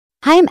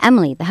Hi, I'm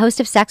Emily, the host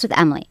of Sex with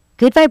Emily.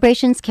 Good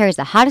Vibrations carries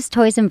the hottest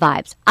toys and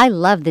vibes. I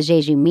love the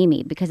Jeju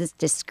Mimi because it's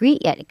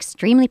discreet yet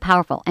extremely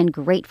powerful and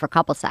great for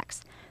couple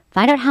sex.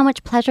 Find out how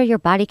much pleasure your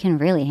body can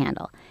really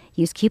handle.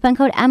 Use coupon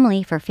code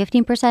EMILY for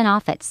 15%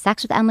 off at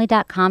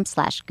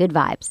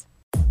sexwithemily.com/goodvibes.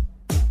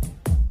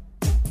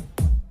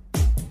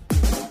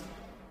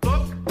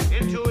 Look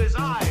into his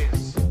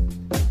eyes.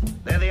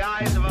 They're the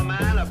eyes of a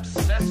man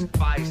obsessed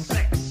by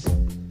sex.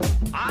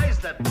 Eyes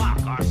that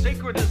mock our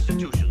sacred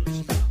institutions.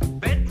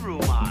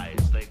 Bedroom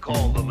eyes, they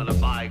call them in a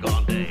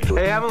bygone day.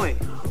 Hey, Emily,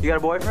 you got a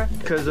boyfriend?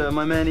 Because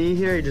my man E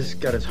here, he just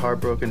got his heart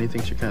broken. He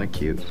thinks you're kind of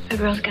cute. A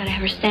girl's got to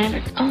have her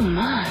standards. Oh,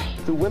 my.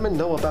 Do women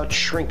know about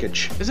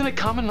shrinkage? Isn't it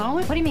common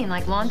knowledge? What do you mean,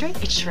 like laundry?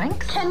 It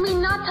shrinks? Can we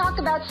not talk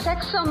about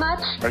sex so much?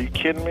 Are you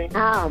kidding me?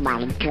 Oh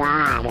my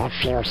God, it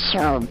feels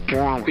so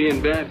good.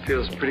 Being bad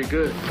feels pretty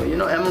good. But you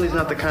know, Emily's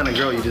not the kind of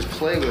girl you just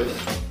play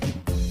with.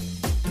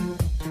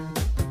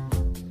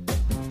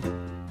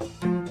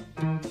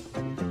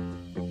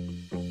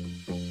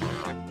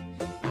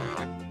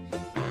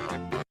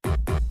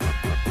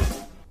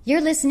 You're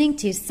listening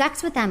to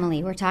Sex with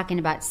Emily. We're talking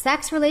about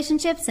sex,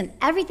 relationships, and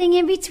everything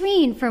in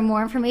between. For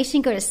more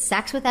information, go to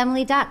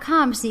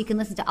sexwithemily.com so you can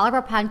listen to all of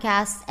our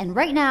podcasts. And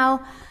right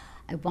now,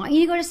 I want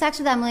you to go to Sex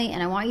with Emily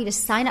and I want you to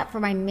sign up for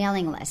my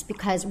mailing list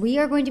because we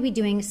are going to be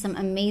doing some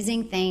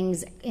amazing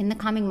things in the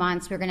coming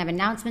months. We're going to have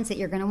announcements that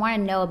you're going to want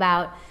to know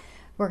about.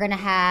 We're going to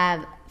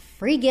have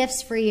free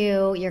gifts for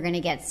you. You're going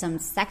to get some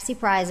sexy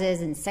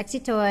prizes and sexy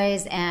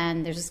toys,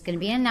 and there's just going to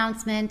be an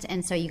announcement.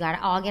 And so you got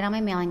to all get on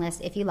my mailing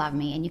list if you love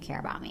me and you care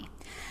about me.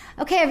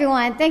 Okay,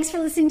 everyone, thanks for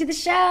listening to the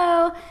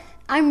show.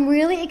 I'm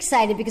really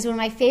excited because one of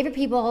my favorite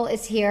people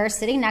is here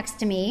sitting next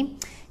to me,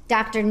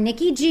 Dr.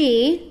 Nikki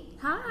G.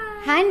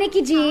 Hi. Hi,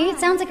 Nikki G. Hi. It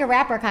sounds like a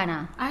rapper, kind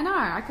of. I know.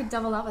 I could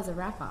double up as a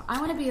rapper. I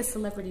want to be a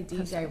celebrity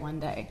DJ one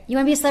day. You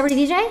want to be a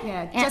celebrity DJ?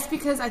 Yeah, just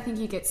because I think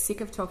you get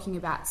sick of talking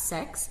about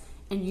sex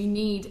and you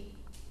need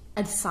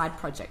a side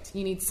project.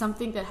 You need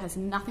something that has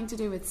nothing to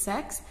do with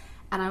sex.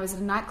 And I was at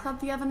a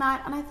nightclub the other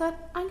night and I thought,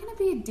 I'm going to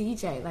be a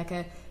DJ, like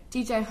a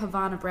DJ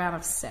Havana Brown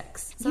of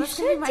sex. So you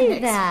should do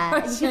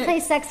that. You should play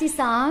sexy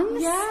songs.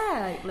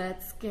 Yeah, like,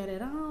 let's get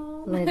it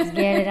on. Let's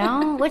get it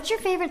on. What's your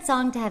favorite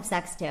song to have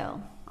sex to?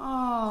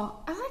 Oh,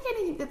 I like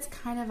anything that's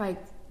kind of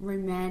like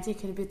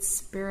romantic and a bit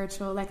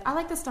spiritual. Like I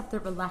like the stuff that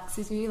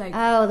relaxes you, like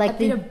a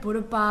bit of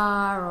Buddha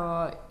bar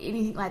or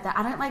anything like that.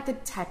 I don't like the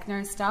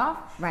techno stuff.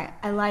 Right.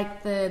 I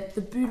like the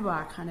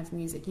boudoir kind of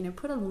music. You know,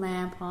 put a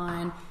lamp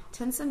on,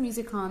 turn some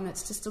music on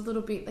that's just a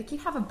little bit like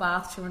you'd have a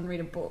bath to and read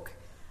a book.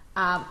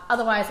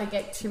 Otherwise, I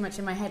get too much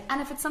in my head.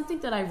 And if it's something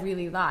that I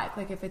really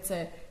like if it's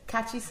a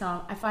catchy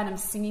song, I find I'm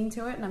singing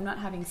to it and I'm not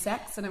having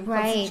sex and I'm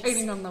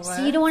concentrating on the words.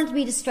 So you don't want it to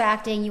be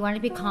distracting, you want it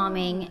to be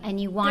calming, and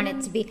you want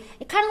it to be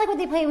kind of like what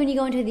they play when you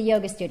go into the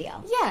yoga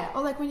studio. Yeah,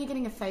 or like when you're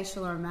getting a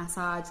facial or a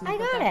massage and you've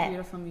got that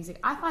beautiful music.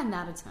 I find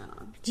that a turn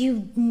on. Do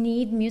you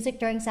need music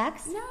during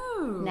sex?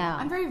 No.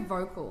 I'm very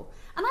vocal.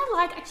 And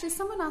actually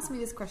someone asked me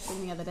this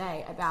question the other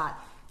day about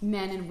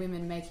men and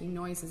women making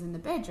noises in the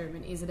bedroom,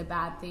 and is it a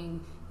bad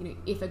thing,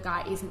 if a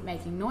guy isn't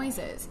making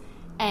noises?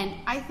 And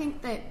I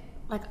think that,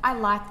 I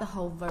like the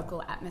whole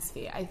vocal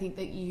atmosphere. I think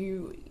that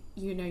you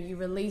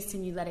release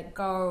and you let it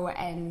go,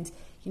 and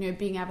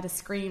being able to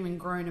scream and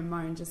groan and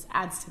moan just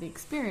adds to the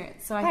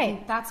experience. So I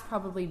think that's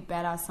probably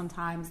better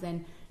sometimes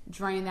than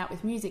draining that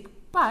with music.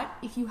 But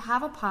if you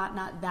have a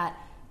partner that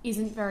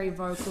isn't very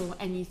vocal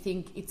and you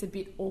think it's a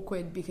bit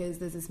awkward because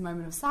there's this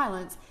moment of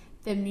silence,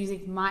 then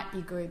music might be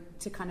good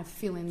to kind of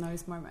fill in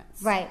those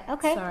moments. Right.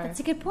 Okay. That's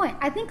a good point.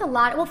 I think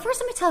well,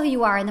 first let me tell who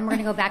you are, and then we're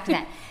going to go back to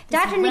that.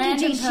 Dr.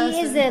 Nikki G, she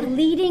is a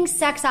leading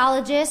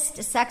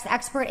sexologist, sex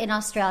expert in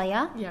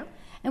Australia. Yep.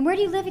 And where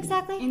do you live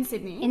exactly? In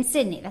Sydney. In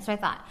Sydney. That's what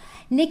I thought.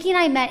 Nikki and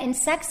I met in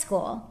sex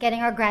school,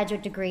 getting our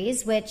graduate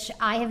degrees, which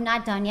I have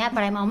not done yet,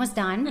 but I'm almost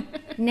done.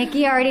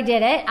 Nikki already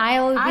did it. I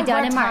will be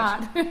done in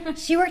March.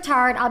 She worked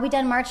hard. I'll be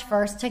done March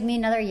 1st. Took me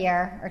another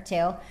year or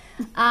two.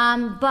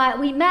 But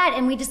we met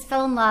and we just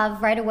fell in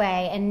love right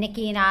away. And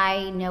Nikki and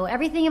I know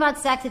everything about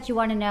sex that you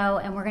want to know.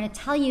 And we're going to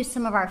tell you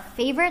some of our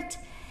favorite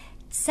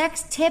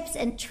sex tips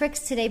and tricks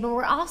today. But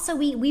we're also,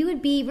 we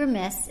would be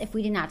remiss if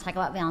we did not talk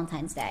about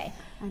Valentine's Day.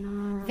 I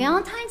know.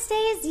 Valentine's Day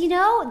is,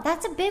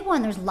 that's a big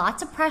one. There's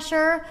lots of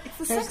pressure. It's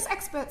the sex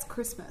expert's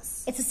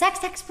Christmas. It's a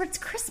sex expert's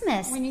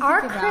Christmas. When you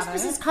Our think about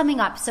Christmas it. is coming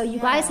up. So you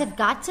guys have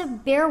got to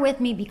bear with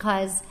me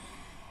because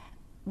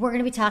we're going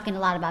to be talking a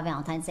lot about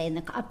Valentine's Day in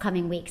the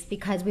upcoming weeks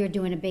because we are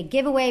doing a big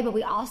giveaway, but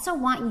we also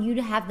want you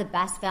to have the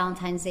best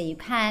Valentine's Day you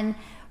can.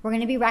 We're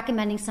going to be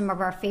recommending some of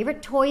our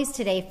favorite toys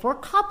today for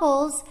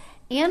couples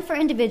and for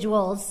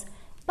individuals.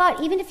 But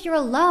even if you're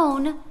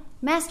alone,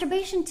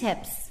 masturbation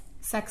tips.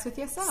 Sex with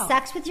yourself.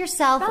 Sex with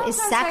yourself is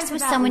sex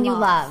with someone you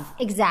love.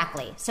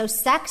 Exactly. So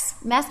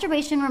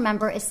masturbation,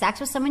 remember, is sex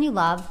with someone you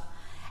love.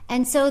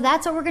 And so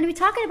that's what we're going to be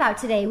talking about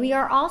today.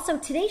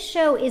 Today's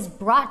show is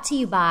brought to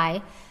you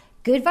by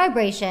Good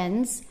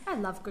Vibrations. I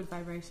love Good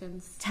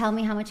Vibrations. Tell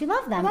me how much you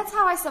love them. Well, that's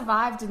how I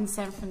survived in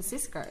San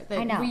Francisco.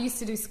 I know. We used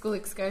to do school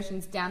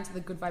excursions down to the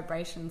Good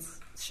Vibrations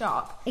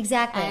shop.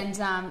 Exactly.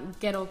 And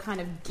get all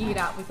kind of geared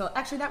up with all...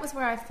 Actually, that was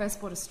where I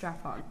first bought a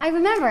strap-on. I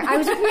remember. I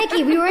was with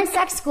Nikki. We were in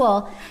sex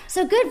school.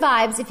 So Good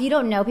Vibes, if you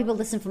don't know, people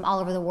listen from all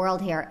over the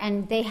world here.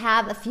 And they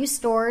have a few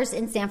stores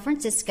in San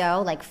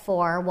Francisco, like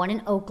 4, one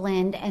in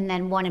Oakland, and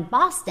then one in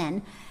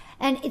Boston.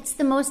 And it's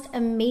the most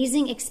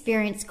amazing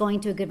experience going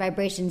to a Good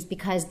Vibrations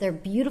because they're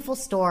beautiful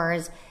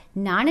stores,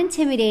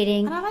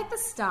 non-intimidating. And I like the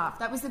staff.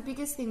 That was the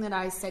biggest thing that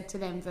I said to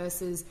them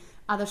versus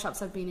other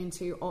shops I've been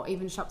into or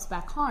even shops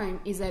back home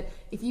is that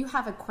if you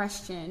have a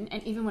question,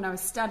 and even when I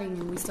was studying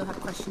and we still have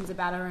questions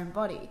about our own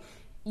body,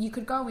 you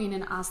could go in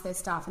and ask their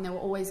staff and they were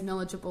always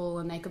knowledgeable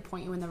and they could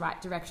point you in the right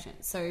direction.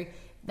 So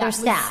their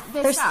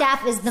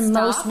staff is the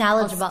most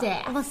knowledgeable.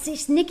 Well, see,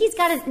 Nikki's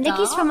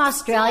from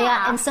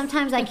Australia, and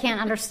sometimes I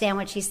can't understand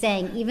what she's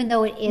saying, even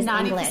though it is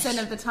 90% English.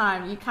 90% of the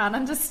time, you can't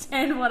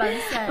understand what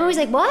I'm saying. I was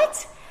like,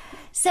 what?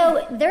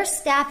 So their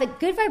staff at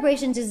Good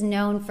Vibrations is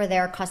known for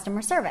their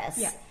customer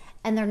service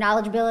and their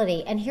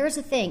knowledgeability. And here's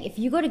the thing: if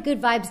you go to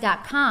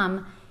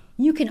goodvibes.com,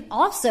 you can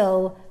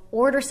also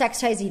order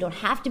sex toys. You don't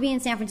have to be in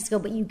San Francisco,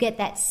 but you get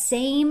that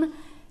same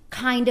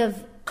kind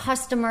of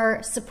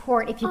customer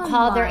support if you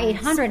call their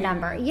 800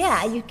 number.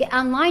 Yeah, you get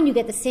online, you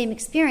get the same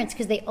experience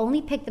because they only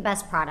pick the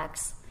best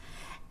products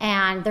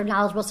and they're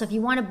knowledgeable. So if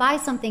you want to buy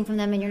something from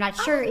them and you're not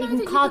sure, you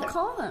can call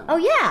them. Oh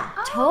yeah,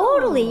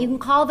 totally. You can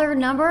call their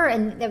number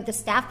and the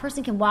staff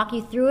person can walk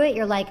you through it.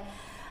 You're like,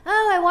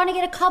 oh, I want to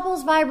get a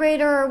couples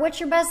vibrator. What's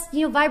your best,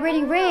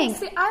 vibrating ring?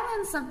 See, I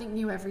learn something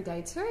new every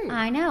day too.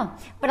 I know,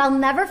 but I'll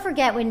never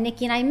forget when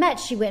Nikki and I met.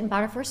 She went and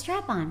bought her first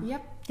strap-on.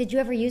 Yep. Did you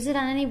ever use it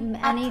on any...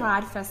 At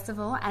Pride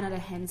Festival and at a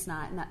hen's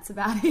night, and that's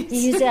about it. You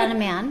used it on a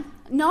man?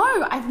 No,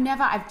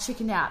 I've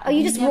chickened out. Oh,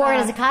 you just wore it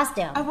as a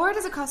costume? I wore it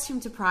as a costume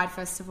to Pride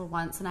Festival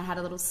once, and I had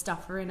a little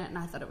stuffer in it, and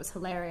I thought it was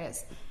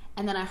hilarious.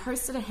 And then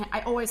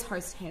I always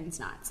host hen's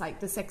nights. Like,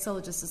 the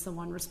sexologist is the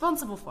one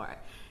responsible for it.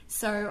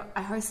 So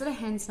I hosted a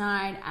hen's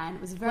night, and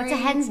it was very... What's a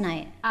hen's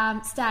night?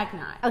 Stag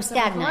night. Oh,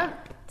 stag night.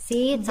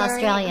 See, it's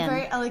Australian. A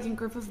very elegant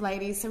group of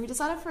ladies. So we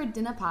decided for a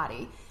dinner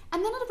party.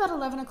 And then at about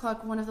 11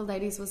 o'clock, one of the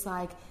ladies was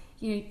like,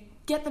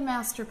 get the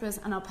male strippers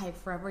and I'll pay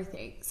for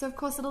everything. So, of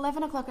course, at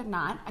 11 o'clock at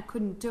night, I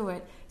couldn't do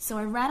it. So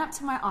I ran up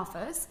to my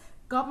office,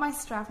 got my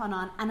strap-on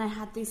on, and I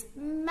had this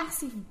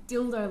massive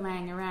dildo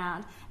laying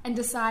around and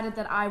decided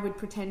that I would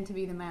pretend to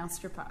be the male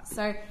stripper.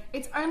 So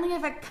it's only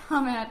ever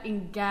come out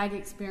in gag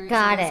experiences.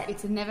 Got it.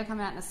 It's never come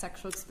out in a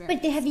sexual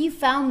experience. But have you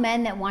found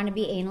men that want to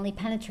be anally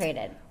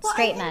penetrated? Well,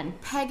 Straight men?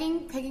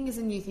 Pegging is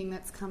a new thing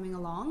that's coming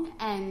along,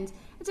 and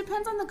it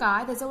depends on the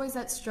guy. There's always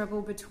that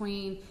struggle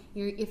between,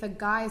 if a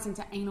guy is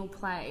into anal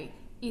play,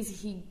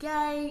 is he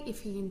gay?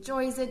 If he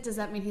enjoys it, does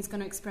that mean he's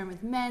going to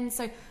experiment with men?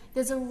 So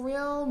there's a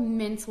real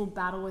mental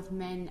battle with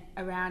men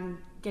around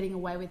getting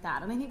away with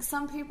that. And I think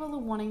some people are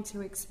wanting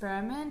to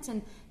experiment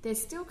and they're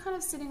still kind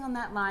of sitting on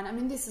that line. I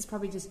mean, this is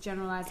probably just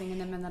generalizing in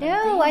the men that I'm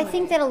dealing with. I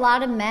think that a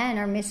lot of men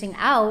are missing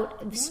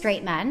out,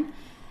 straight men,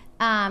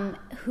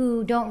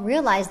 who don't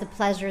realize the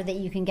pleasure that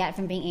you can get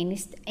from being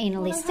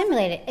anally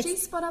stimulated. It's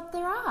G-spot up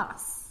their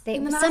ass.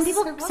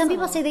 Some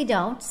people say they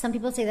don't. Some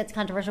people say that's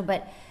controversial,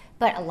 but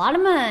a lot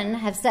of men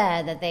have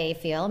said that they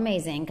feel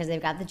amazing because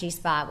they've got the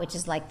G-spot, which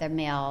is like their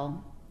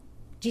male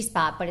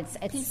G-spot, but it's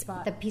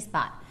the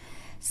P-spot.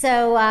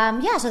 So,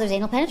 so there's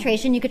anal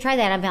penetration. You could try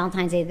that on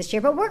Valentine's Day this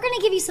year. But we're going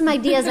to give you some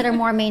ideas that are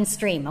more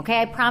mainstream, okay?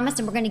 I promised.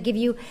 And we're going to give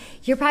you...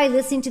 You're probably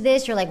listening to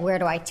this. You're like, where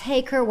do I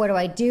take her? What do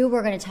I do?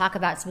 We're going to talk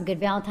about some good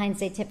Valentine's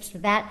Day tips for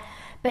that.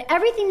 But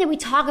everything that we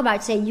talk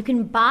about today, you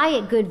can buy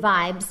at Good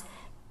Vibes.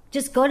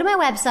 Just go to my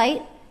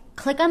website,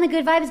 click on the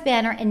Good Vibes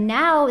banner, and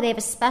now they have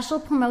a special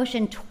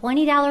promotion,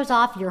 $20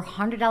 off your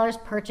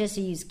 $100 purchase.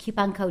 You use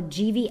coupon code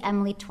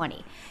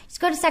GVEmily20.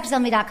 Just go to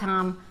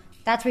sexwithemily.com.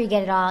 That's where you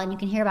get it all, and you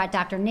can hear about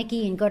Dr.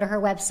 Nikki and go to her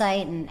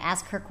website and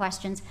ask her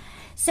questions.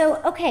 So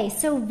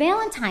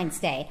Valentine's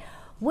Day.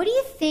 What do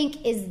you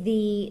think is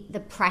the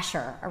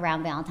pressure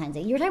around Valentine's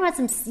Day? You were talking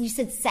about you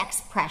said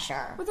sex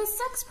pressure. Well, there's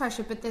sex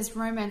pressure, but there's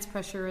romance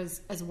pressure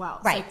as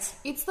well. Right. So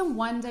it's the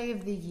one day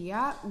of the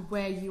year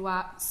where you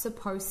are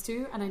supposed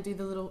to, and I do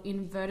the little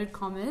inverted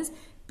commas,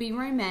 be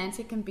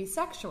romantic and be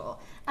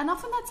sexual. And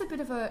often that's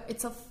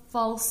it's a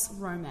false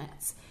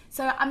romance.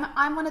 So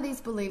I'm one of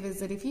these believers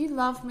that if you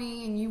love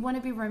me and you want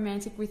to be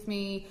romantic with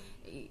me,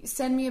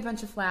 send me a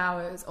bunch of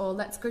flowers or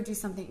let's go do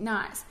something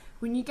nice.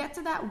 When you get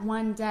to that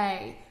one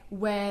day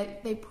where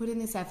they put in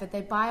this effort,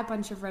 they buy a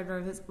bunch of red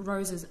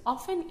roses,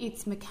 often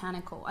it's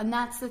mechanical. And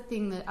that's the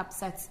thing that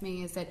upsets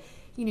me is that,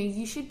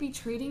 you should be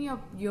treating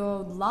your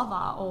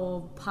lover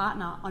or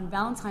partner on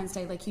Valentine's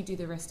Day like you do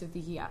the rest of the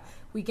year.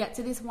 we get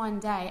to this one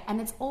day and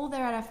it's all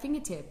there at our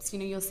fingertips. You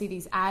know, you'll see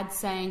these ads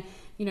saying,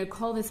 you know,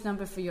 call this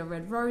number for your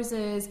red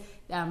roses.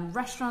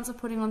 Restaurants are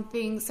putting on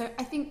things. So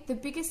I think the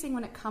biggest thing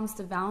when it comes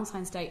to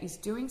Valentine's Day is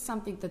doing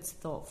something that's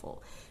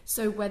thoughtful.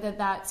 So whether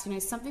that's, you know,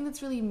 something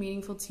that's really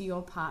meaningful to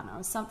your partner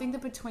or something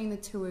that between the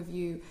two of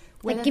you,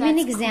 whether like, give me an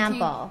that's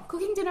example.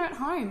 Cooking dinner at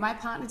home. My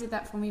partner did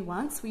that for me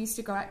once. We used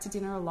to go out to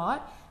dinner a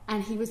lot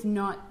and he was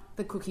not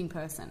the cooking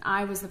person.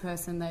 I was the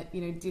person that,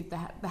 you know, did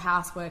the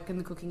housework and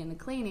the cooking and the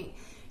cleaning.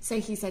 So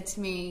he said to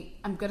me,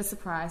 I've got a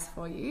surprise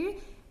for you.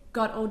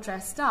 Got all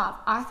dressed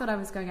up. I thought I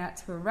was going out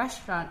to a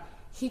restaurant.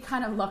 He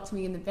kind of locked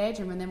me in the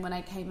bedroom, and then when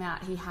I came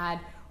out, he had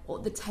all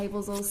the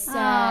tables all set.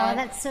 Oh,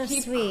 that's so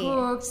he'd sweet.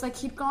 Cooked, like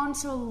he'd gone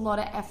to a lot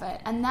of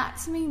effort, and that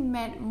to me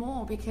meant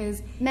more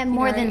because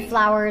more than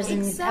flowers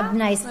and a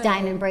nice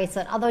diamond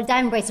bracelet. Although a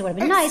diamond bracelet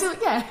would have been nice. Still,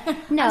 yeah,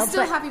 no, I'm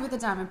still happy with the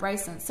diamond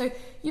bracelet. So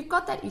you've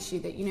got that issue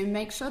that, you know,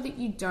 make sure that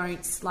you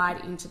don't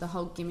slide into the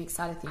whole gimmick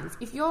side of things.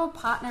 If your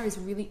partner is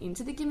really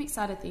into the gimmick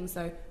side of things,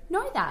 though,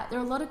 know that there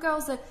are a lot of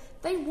girls that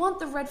they want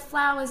the red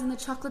flowers and the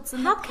chocolates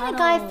and How the can petals.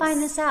 a guy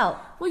find this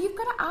out? Well, you've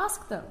got to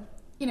ask them.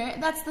 You know,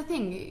 that's the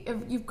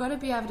thing. You've got to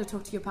be able to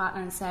talk to your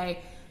partner and say,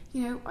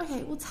 you know,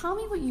 okay, well, tell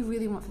me what you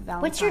really want for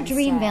Valentine's Day. What's your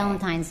dream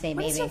Valentine's Day,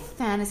 baby? What does your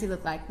fantasy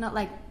look like? Not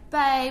like,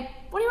 babe,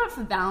 what do you want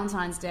for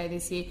Valentine's Day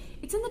this year?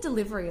 It's in the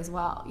delivery as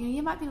well. You know,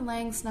 you might be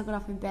laying snuggled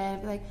up in bed,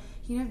 but like,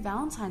 you know,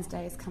 Valentine's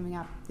Day is coming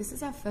up. This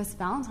is our first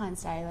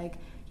Valentine's Day. Like,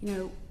 you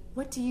know,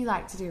 what do you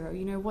like to do? Or,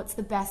 you know, what's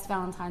the best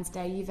Valentine's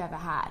Day you've ever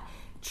had?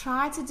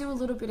 Try to do a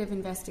little bit of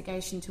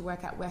investigation to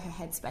work out where her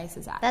headspace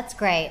is at. That's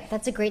great.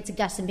 That's a great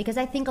suggestion because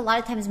I think a lot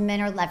of times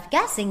men are left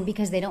guessing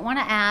because they don't want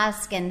to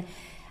ask, and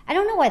I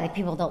don't know why the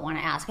people don't want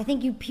to ask. I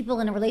think you people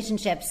in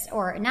relationships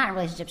or not in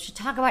relationships should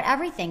talk about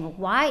everything.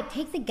 Why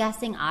take the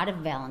guessing out of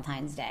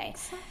Valentine's Day?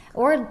 Exactly.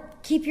 Or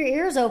keep your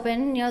ears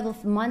open, you know,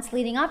 the months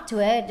leading up to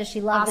it. Does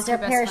she love, is there a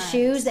pair of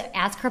shoes?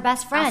 Ask her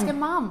best friend. Ask her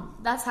mum.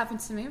 That's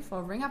happened to me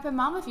before. Ring up her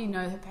mum if you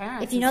know her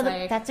parents. If you know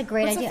that, that's a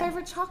great idea. What's her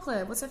favourite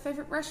chocolate? What's her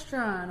favourite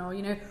restaurant? Or,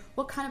 you know,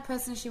 what kind of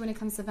person is she when it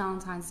comes to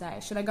Valentine's Day?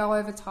 Should I go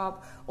over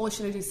top or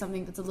should I do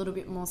something that's a little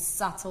bit more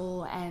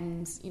subtle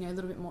and, you know, a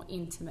little bit more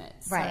intimate?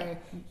 Right.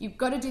 So you've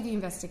got to do the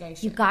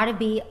investigation. You've got to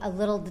be a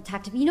little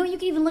detective. You know, you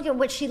can even look at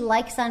what she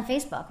likes on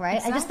Facebook, right?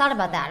 Exactly. I just thought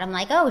about that. I'm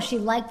like, oh, she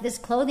liked this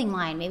clothing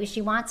line. Maybe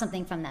she wants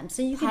something from them.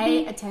 So you can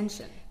pay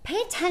attention. Pay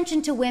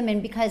attention to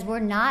women because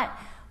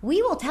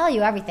we will tell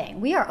you everything.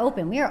 We are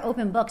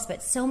open books,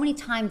 but so many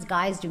times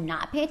guys do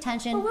not pay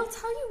attention. Well, we'll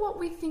tell you what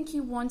we think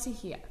you want to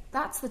hear.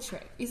 That's the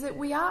trick, is that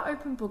we are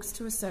open books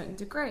to a certain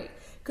degree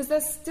because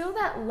there's still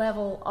that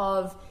level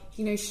of,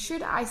 you know,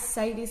 should I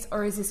say this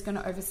or is this going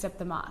to overstep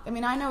the mark? I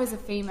mean, I know as a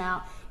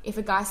female, if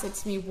a guy said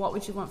to me, what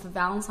would you want for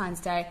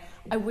Valentine's Day?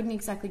 I wouldn't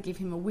exactly give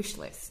him a wish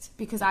list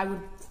because I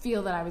would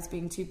feel that I was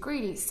being too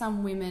greedy.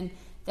 Some women,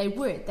 they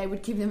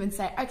would give them and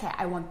say, okay,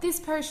 I want this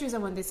pair of shoes, I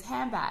want this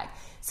handbag.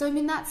 So, I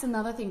mean, that's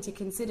another thing to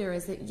consider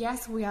is that,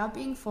 yes, we are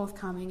being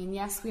forthcoming and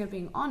yes, we are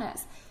being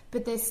honest,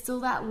 but there's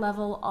still that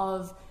level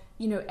of,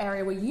 you know,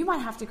 area where you might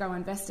have to go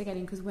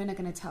investigating because we're not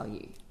going to tell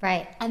you.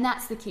 Right. And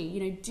that's the key.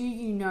 You know, do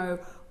you know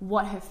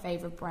what her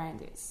favorite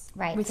brand is?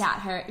 Right. Without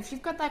her, if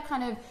you've got that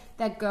kind of,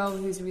 that girl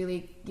who's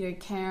really, you know,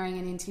 caring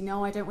and into,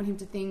 no, I don't want him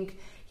to think,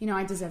 you know,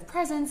 I deserve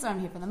presents, or I'm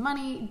here for the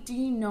money. Do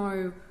you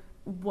know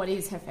what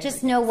is her favorite?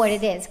 Just know what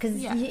it is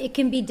because it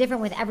can be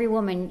different with every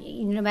woman.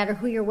 No matter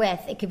who you're with,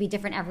 it could be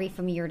different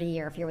from year to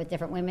year. If you're with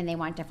different women, they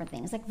want different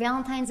things. Like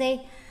Valentine's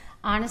Day,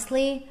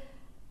 honestly,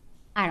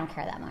 I don't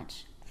care that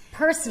much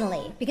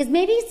personally because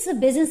maybe it's a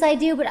business I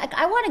do, but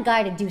I want a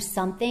guy to do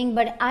something,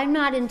 but I'm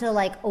not into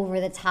like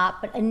over the top,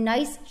 but a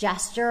nice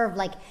gesture of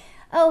like,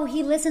 oh,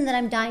 he listened that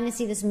I'm dying to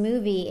see this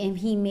movie and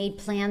he made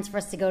plans for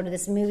us to go to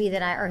this movie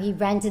or he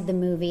rented the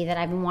movie that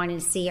I've been wanting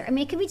to see. I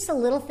mean, it could be just a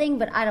little thing,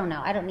 but I don't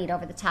know. I don't need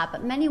over the top,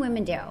 but many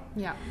women do.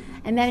 Yeah.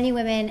 And many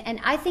women, and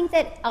I think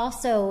that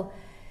also,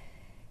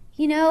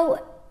 you know,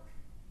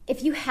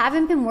 if you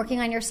haven't been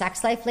working on your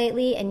sex life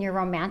lately and your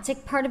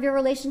romantic part of your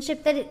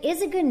relationship, that it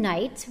is a good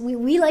night.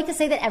 We like to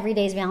say that every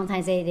day is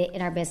Valentine's Day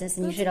in our business,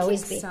 and you should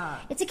always be.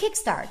 It's a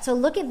kickstart. So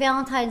look at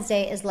Valentine's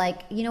Day as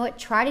like, you know what,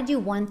 try to do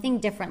one thing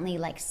differently,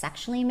 like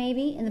sexually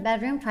maybe in the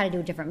bedroom. Try to do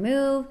a different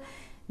move.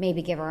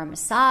 Maybe give her a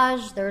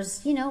massage.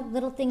 There's, you know,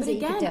 little things that you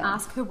can do. Again,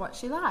 ask her what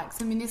she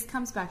likes. I mean, this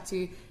comes back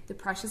to the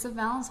pressures of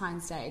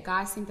Valentine's Day.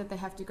 Guys think that they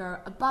have to go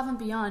above and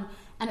beyond,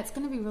 and it's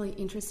going to be really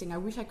interesting. I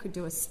wish I could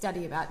do a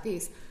study about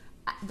this.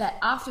 That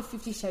after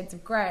 50 Shades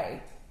of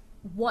Grey,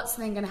 what's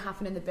then going to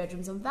happen in the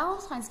bedrooms on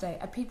Valentine's Day?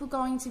 Are people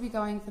going to be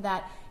going for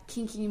that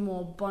kinky,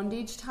 more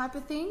bondage type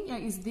of thing? You know,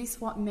 is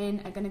this what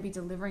men are going to be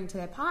delivering to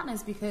their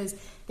partners because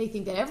they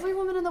think that every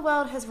woman in the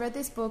world has read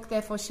this book,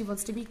 therefore she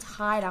wants to be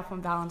tied up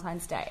on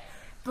Valentine's Day?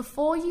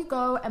 Before you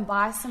go and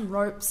buy some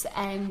ropes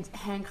and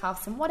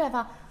handcuffs and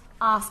whatever,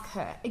 ask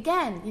her.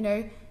 Again, you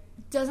know,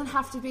 doesn't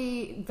have to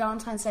be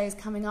Valentine's Day is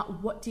coming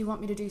up, what do you want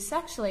me to do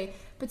sexually?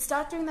 But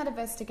start doing that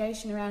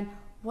investigation around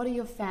what are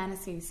your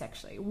fantasies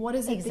sexually? What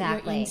is it that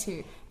Exactly. you're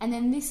into? And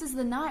then this is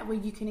the night where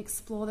you can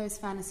explore those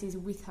fantasies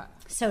with her.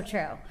 So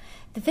true.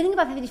 The thing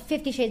about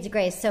 50 Shades of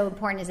Grey is so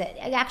important is that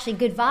actually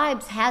Good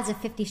Vibes has a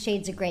 50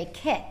 Shades of Grey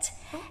kit.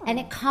 And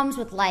it comes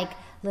with like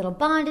little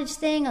bondage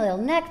thing, a little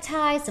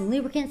necktie, some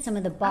lubricant, some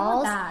of the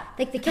balls. that.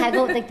 Like the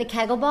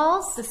Kegel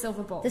balls. The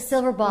silver balls. The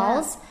silver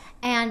balls. Yeah.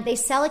 And they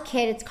sell a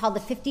kit. It's called the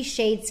 50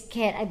 Shades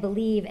kit, I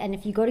believe. And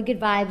if you go to Good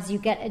Vibes, you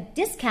get a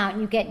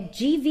discount. You get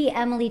GV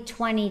Emily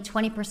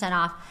 20%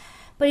 off.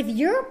 But if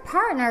your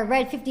partner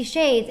read 50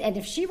 Shades, and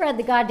if she read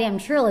the goddamn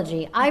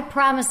trilogy, I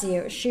promise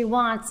you, she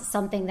wants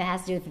something that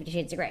has to do with 50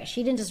 Shades of Grey.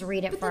 She didn't just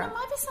read it But for... then it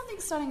might be something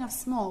starting off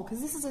small, because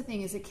this is the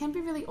thing, is it can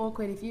be really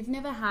awkward if you've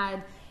never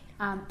had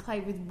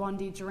played with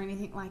bondage or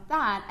anything like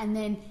that, and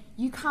then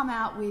you come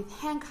out with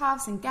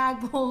handcuffs and gag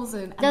balls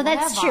and No,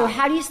 that's whatever. true.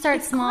 How do you start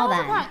It's small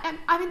kind of then? like- and,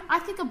 I mean, I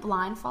think a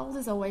blindfold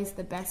is always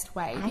the best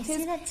way. I see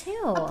because that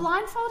too. A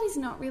blindfold is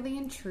not really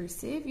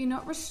intrusive. You're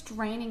not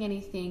restraining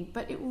anything,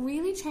 but it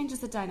really changes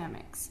the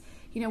dynamics.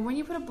 You know, when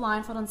you put a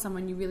blindfold on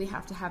someone, you really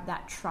have to have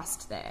that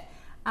trust there.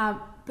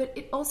 But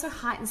it also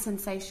heightens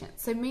sensation.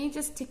 So me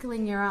just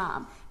tickling your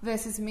arm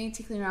versus me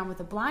tickling your arm with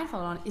a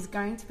blindfold on is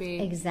going to be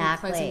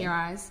Exactly. closing your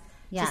eyes.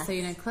 Yes. Just so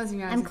you know, closing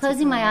your eyes. I'm and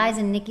closing my tickling. eyes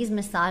and Nikki's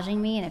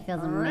massaging me and it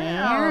feels amazing.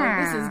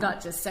 Oh, this is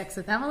not just sex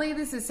with Emily.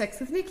 This is sex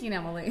with Nikki and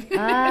Emily.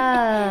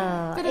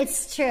 Oh, But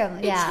it's true.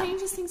 It Yeah.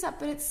 changes things up,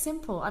 but it's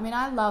simple. I mean,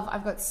 I've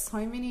got so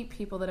many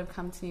people that have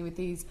come to me with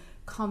these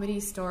comedy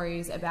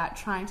stories about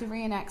trying to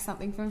reenact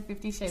something from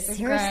 50 Shades of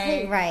Grey.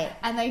 Seriously? Right.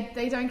 And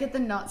they don't get the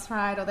knots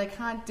right or they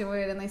can't do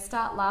it and they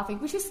start laughing,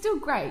 which is still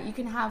great. You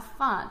can have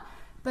fun.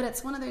 But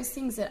it's one of those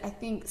things that I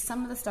think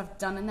some of the stuff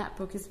done in that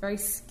book is very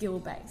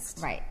skill-based.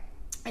 Right.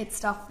 It's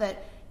stuff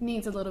that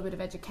needs a little bit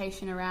of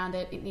education around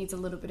it. It needs a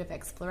little bit of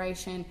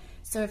exploration.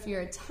 So if you're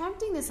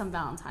attempting this on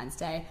Valentine's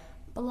Day,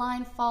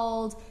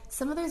 blindfold,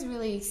 some of those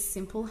really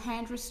simple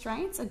hand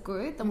restraints are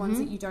good. The ones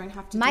that you don't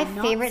have to My do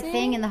knots favorite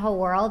thing in the whole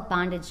world,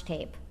 bondage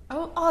tape.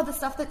 Oh, the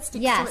stuff that sticks to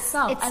Yes,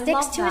 itself. it I sticks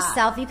love to that.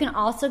 itself. You can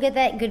also get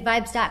that at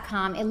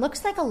goodvibes.com. It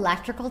looks like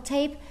electrical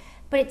tape,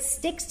 but it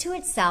sticks to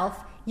itself.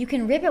 You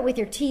can rip it with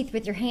your teeth,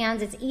 with your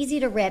hands. It's easy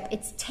to rip.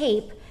 It's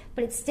tape,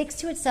 but it sticks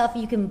to itself.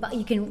 You can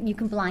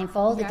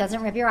blindfold. Yeah. It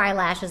doesn't rip your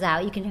eyelashes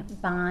out. You can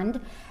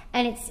bond,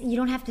 and you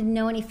don't have to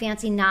know any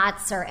fancy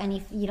knots or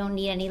you don't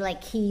need any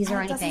like keys or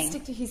And it anything. doesn't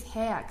stick to his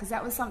hair, because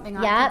that was something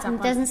I Yeah, picked up it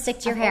on. doesn't stick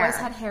to your I've always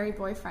hair. had hairy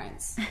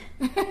boyfriends.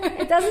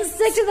 It doesn't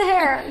stick to the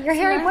hair. Your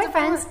hairy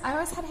boyfriends, I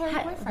always had hairy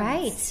boyfriends.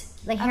 right?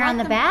 Like I hair on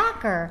the them-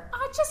 back, or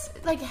I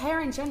just like hair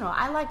in general.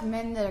 I like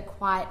men that are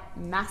quite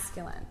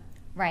masculine.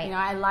 Right. You know,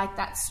 I like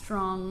that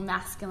strong,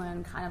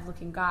 masculine kind of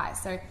looking guy.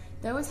 So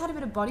they always had a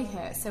bit of body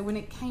hair. So when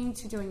it came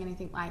to doing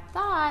anything like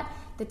that,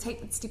 the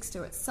tape that sticks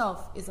to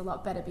itself is a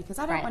lot better, because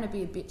I don't Right. want to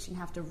be a bitch and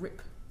have to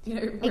rip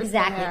the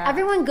exactly. hair.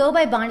 Everyone go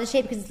by bondage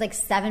tape because it's like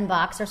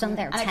 $7 or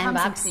something, or And it $10.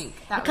 comes in pink.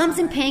 That It was comes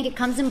in mine. pink. It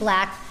comes in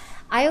black.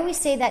 I always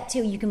say that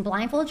too. You can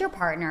blindfold your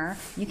partner.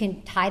 You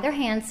can tie their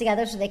hands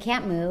together so they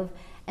can't move.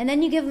 And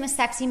then you give them a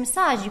sexy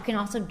massage. You can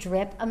also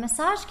drip a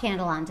massage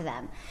candle onto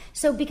them.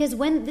 So because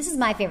this is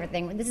my favorite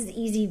thing. This is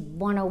easy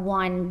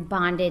 101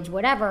 bondage,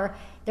 whatever.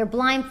 They're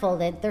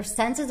blindfolded. Their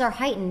senses are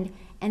heightened.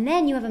 And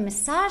then you have a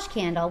massage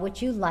candle,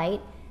 which you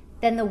light.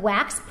 Then the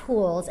wax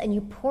pools and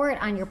you pour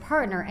it on your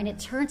partner and it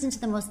turns into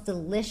the most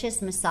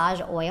delicious massage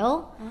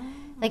oil,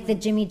 like the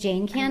Jimmy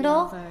Jane candle.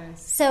 love those.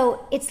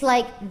 So it's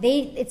like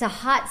it's a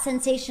hot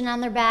sensation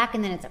on their back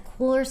and then it's a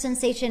cooler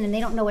sensation and they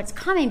don't know what's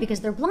coming because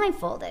they're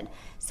blindfolded.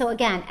 So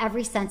again,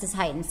 every sense is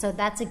heightened. So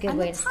that's a good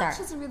way to start. The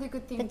touch is a really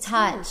good thing The too.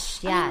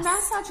 touch, I yes. mean,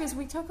 massages,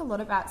 we talk a lot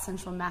about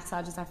sensual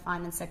massages, I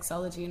find, in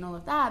sexology and all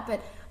of that,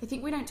 but I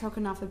think we don't talk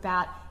enough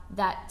about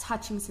that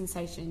touching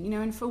sensation, you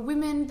know, and for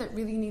women that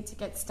really need to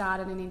get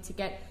started and need to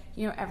get,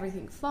 you know,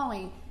 everything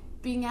flowing,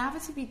 being able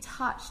to be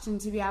touched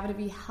and to be able to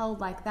be held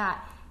like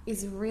that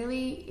is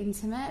really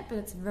intimate, but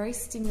it's very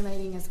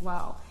stimulating as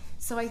well.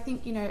 So I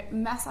think, you know,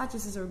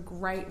 massages is a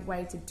great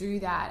way to do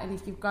that. And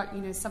if you've got,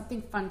 you know,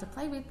 something fun to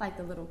play with, like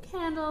the little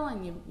candle,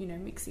 and you know,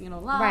 mixing it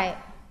all up, Right.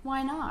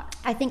 why not?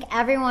 I think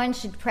everyone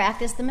should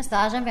practice the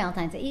massage on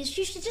Valentine's Day. You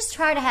should just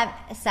try to have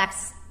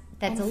sex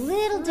that's a And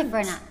little fruit.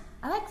 different.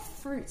 I like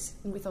fruit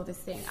with all this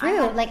thing. I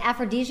Fruit, like- like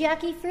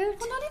aphrodisiac-y fruit?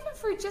 well, not even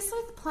fruit, just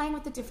like playing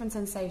with the different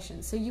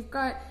sensations. So you've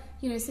got,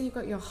 you know, so you've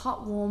got your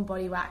hot, warm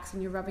body wax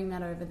and you're rubbing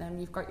that over them.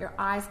 You've got your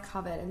eyes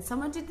covered. And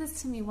someone did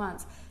this to me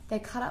once. They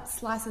cut up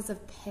slices of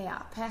pear.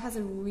 Pear has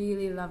a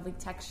really lovely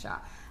texture.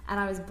 And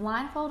I was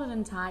blindfolded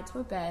and tied to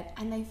a bed,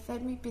 and they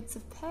fed me bits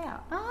of pear.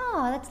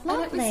 Oh, that's And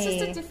lovely. it was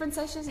just a different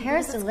sensation. Pear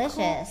is because it's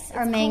delicious. Cool.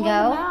 Or It's mango.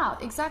 Cool in the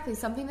mouth. Exactly.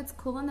 Something that's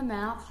cool in the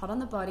mouth, hot on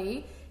the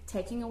body,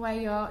 taking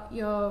away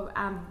your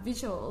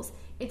visuals.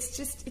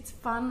 It's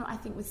fun, I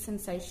think, with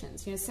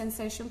sensations. You know,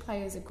 sensation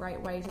play is a great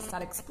way to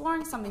start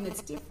exploring something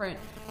that's different.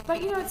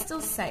 But, you know, it's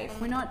still safe.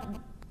 We're not,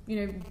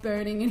 you know,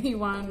 burning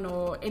anyone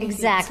or anything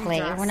Exactly.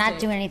 too We're not drastic.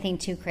 doing anything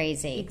too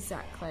crazy.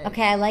 Exactly.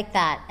 Okay, I like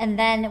that. And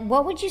then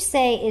what would you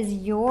say is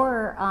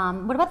your,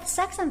 what about the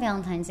sex on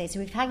Valentine's Day? So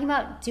we're talking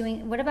about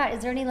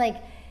is there any like,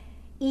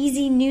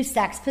 easy new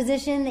sex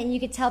position that you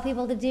could tell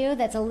people to do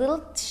that's a little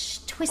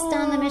twist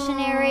on the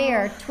missionary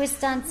or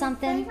twist on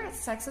something? Favorite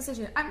sex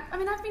position? I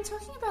mean, I've been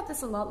talking about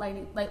this a lot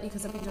lately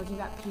because I've been talking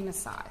about penis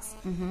size.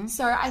 Mm-hmm.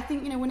 So I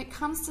think, when it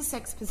comes to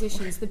sex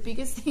positions, the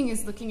biggest thing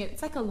is looking at,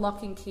 it's like a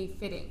lock and key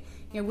fitting.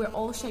 We're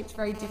all shaped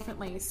very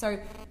differently. So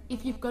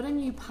if you've got a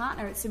new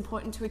partner, it's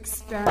important to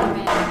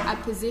experiment a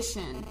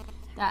position.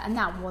 And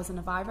that wasn't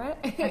a vibrate.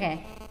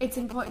 Okay. It's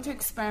important to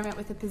experiment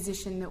with a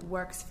position that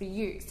works for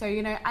you. So,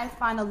 I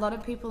find a lot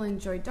of people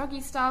enjoy doggy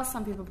style.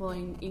 Some people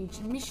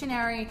into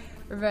missionary,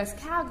 reverse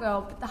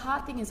cowgirl. But the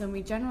hard thing is when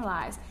we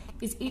generalize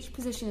is each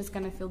position is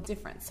going to feel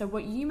different. So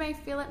what you may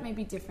feel it may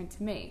be different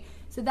to me.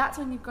 So that's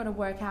when you've got to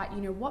work out,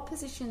 what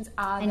positions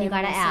are there. And you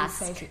got to ask.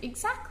 Sensation.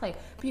 Exactly.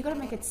 But you've got to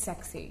make it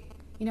sexy.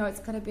 It's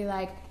got to be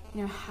like,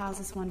 how's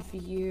this one for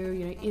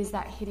you? Is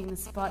that hitting the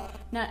spot?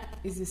 No,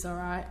 is this all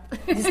right?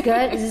 Is this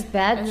good? Is this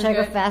bad? Should I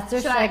go faster?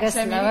 Should I go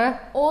slower?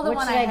 Or the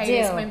one I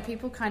hate is when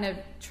people kind of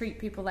treat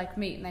people like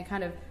meat and they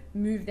kind of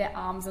move their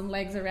arms and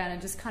legs around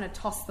and just kind of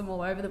toss them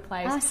all over the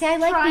place. Oh, see, I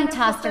like being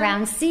tossed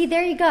around. See,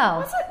 there you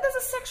go. There's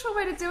a sexual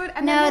way to do it.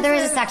 And no, there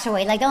is a sexual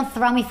way. Like, don't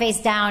throw me face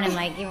down and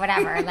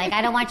whatever. Like,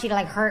 I don't want you to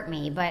hurt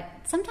me, but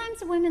sometimes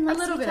the women like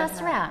to be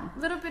tossed around. A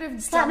little bit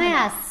of slap my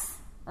ass.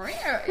 Are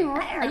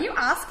you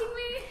asking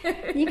me?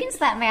 You can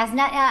slap my ass.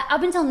 Now,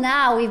 up until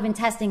now, we've been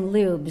testing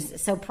lubes.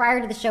 So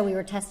prior to the show, we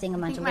were testing a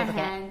bunch of lubricant.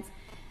 My hands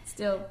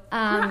still. No,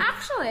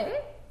 actually,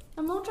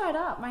 I'm all dried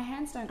up. My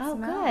hands don't smell.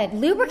 Oh, good.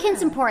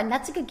 Lubricant's important.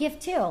 That's a good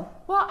gift too.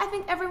 Well, I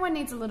think everyone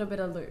needs a little bit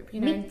of lube.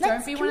 Can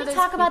we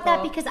talk about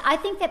that? Because I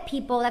think that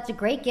that's a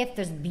great gift.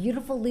 There's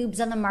beautiful lubes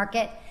on the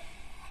market,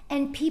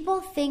 and people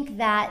think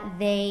that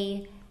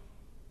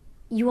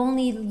you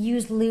only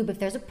use lube if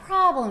there's a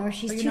problem or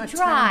she's too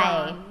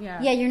dry.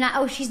 Yeah, you're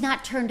not, she's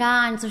not turned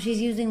on, so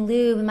she's using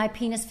lube and my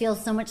penis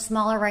feels so much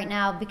smaller right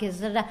now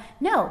because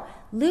No,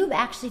 lube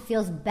actually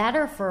feels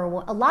better for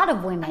a lot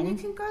of women. And you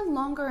can go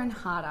longer and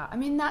harder. I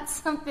mean, that's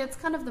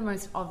kind of the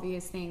most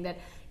obvious thing that,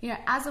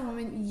 as a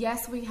woman,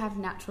 yes, we have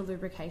natural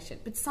lubrication,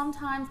 but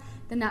sometimes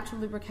the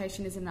natural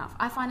lubrication is enough.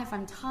 I find if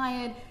I'm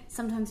tired,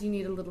 sometimes you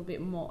need a little bit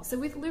more. So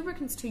with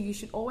lubricants too, you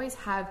should always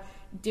have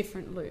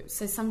different lubes.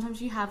 So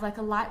sometimes you have like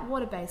a light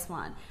water-based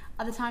one.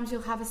 Other times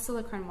you'll have a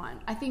silicone one.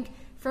 I think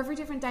for every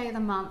different day of the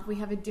month, we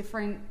have a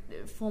different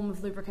form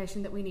of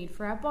lubrication that we need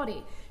for our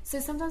body. So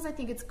sometimes I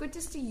think it's good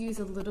just to use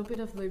a little bit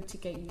of lube to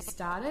get you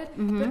started.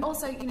 Mm-hmm. But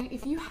also,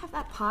 if you have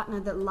that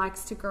partner that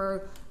likes to go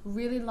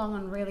really long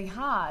and really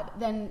hard,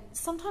 then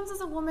sometimes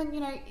as a woman,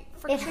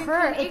 it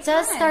hurts. It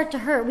does start to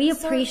hurt. We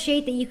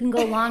appreciate that you can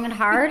go long and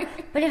hard,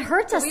 but it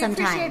hurts us sometimes.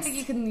 We appreciate that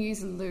you can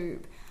use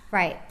lube.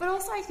 Right. But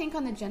also I think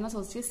on the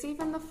genitals, just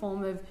even the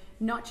form of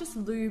not just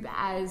lube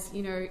as,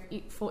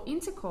 for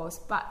intercourse,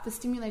 but for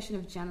stimulation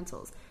of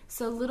genitals.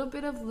 So a little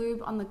bit of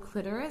lube on the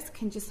clitoris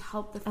can just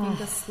help the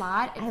finger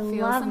slide. It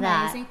feels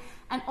amazing.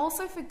 And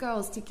also for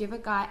girls to give a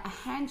guy a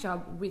hand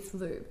job with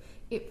lube.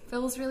 It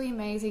feels really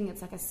amazing.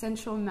 It's like a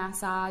sensual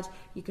massage.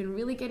 You can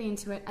really get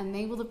into it and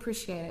they will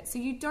appreciate it. So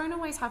you don't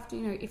always have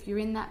to, if you're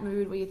in that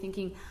mood where you're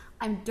thinking,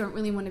 I don't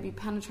really want to be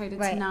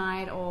penetrated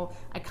tonight or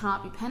I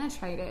can't be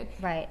penetrated.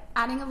 Right.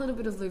 Adding a little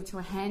bit of lube to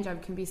a hand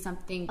job can be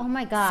something Oh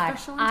my God.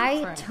 special and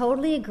different. I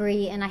totally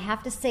agree. And I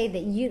have to say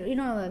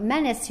that,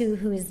 Menace,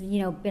 who's,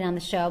 been on the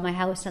show, my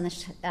host on the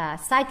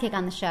sidekick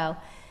on the show,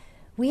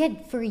 we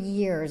had for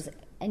years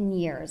and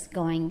years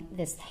going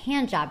this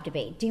hand job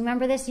debate. Do you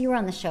remember this? You were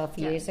on the show a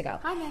few years ago.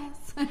 Hi,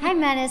 Menace. Hi,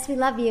 Menace. We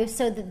love you.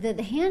 So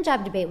the hand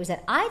job debate was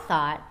that I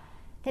thought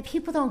that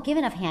people don't give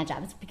enough hand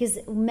jobs because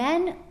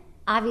men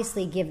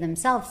obviously give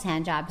themselves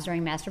hand jobs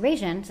during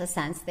masturbation, in a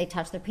sense. They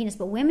touch their penis,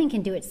 but women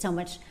can do it so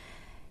much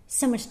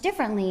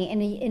differently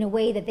in a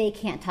way that they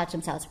can't touch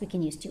themselves. We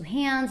can use two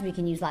hands. We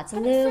can use lots of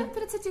lube.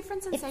 But it's a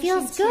different sensation. It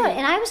feels good.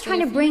 And I was trying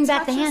to bring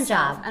back the hand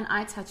job. And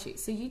I touch you.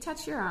 So you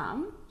touch your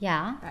arm.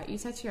 Yeah. Right, you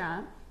touch your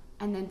arm.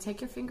 And then take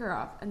your finger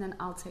off, and then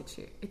I'll touch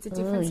you. It's a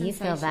different sensation. You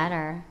feel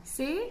better.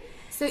 See?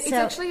 So it's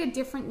actually a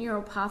different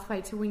neural pathway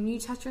to when you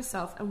touch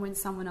yourself and when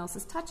someone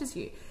else touches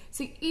you.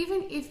 So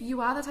even if you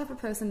are the type of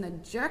person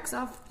that jerks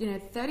off,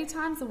 30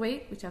 times a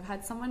week, which I've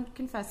had someone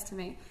confess to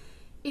me,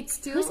 it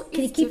still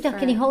is different.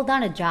 Can he hold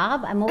down a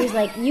job? I'm always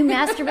like, you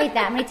masturbate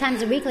that many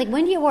times a week? Like,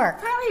 when do you work?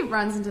 Apparently he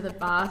runs into the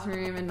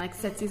bathroom and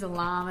sets his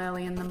alarm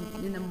early in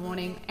the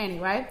morning.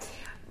 Anyway.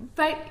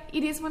 But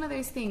it is one of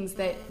those things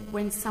that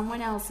when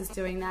someone else is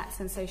doing that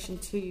sensation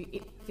to you,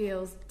 it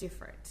feels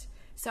different.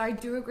 So I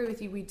do agree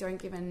with you, we don't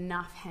give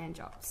enough hand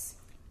jobs.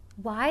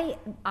 Why?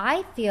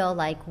 I feel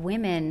like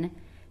women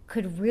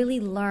could really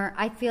learn.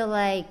 I feel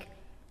like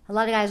a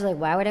lot of guys are like,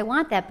 why would I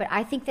want that? But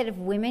I think that if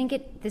women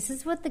this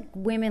is what the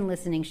women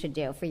listening should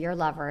do for your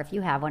lover, if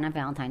you have one on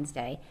Valentine's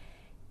Day.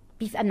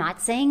 I'm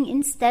not saying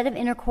instead of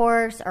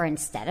intercourse or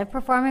instead of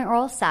performing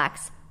oral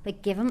sex,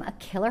 but give them a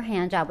killer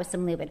hand job with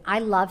some lube. And I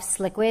love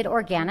Sliquid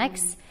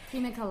Organics.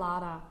 Pina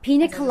colada.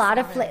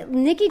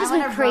 Nikki just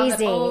went crazy.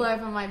 Rub it all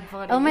over my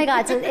body. Oh my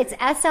God. So it's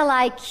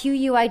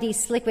SLIQUID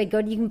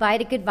Sliquid. You can buy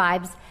it at Good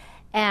Vibes.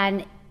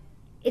 And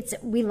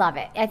we love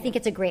it. I think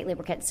it's a great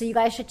lubricant. So you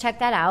guys should check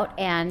that out.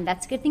 And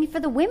that's a good thing for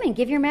the women.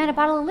 Give your man a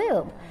bottle of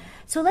lube.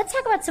 So let's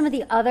talk about some of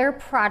the other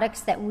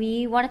products that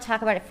we want to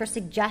talk about for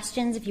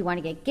suggestions if you want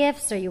to get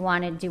gifts or you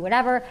want to do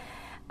whatever.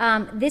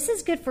 This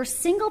is good for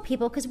single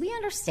people because we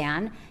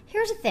understand.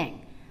 Here's the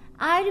thing.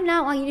 I do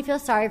not want you to feel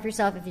sorry for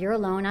yourself if you're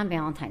alone on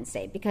Valentine's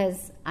Day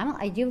because do you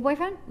have a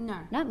boyfriend? No.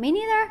 No, me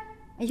neither.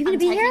 Are you going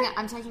to be here?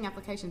 I'm taking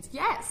applications.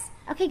 Yes.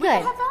 Okay, good. We're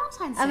going to have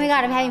Valentine's Day. Oh my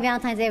God, I'm having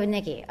Valentine's Day with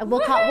Nikki. We'll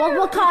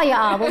call you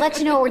all. We'll let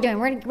you know what we're doing.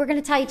 We're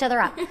going to tie each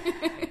other up.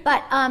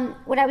 But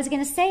what I was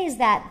going to say is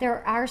that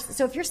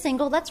so if you're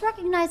single, let's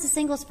recognize the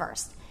singles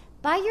first.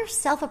 Buy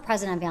yourself a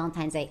present on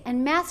Valentine's Day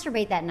and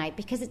masturbate that night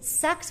because it's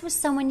sex with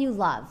someone you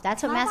love.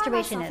 That's what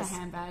masturbation is. Can I buy myself a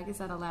handbag? Is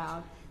that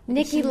allowed?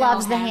 Nikki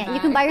loves the handbag.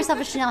 You can buy yourself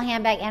a Chanel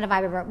handbag and a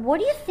vibrator. What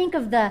do you think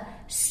of the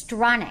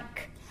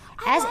Stronic?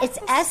 It's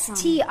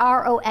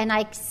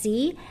Stronic,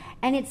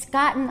 and it's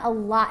gotten a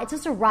lot. It's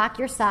just to rock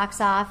your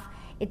socks off.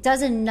 It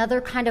does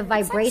another kind of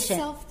vibration. It's like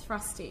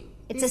self-thrusting.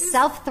 It's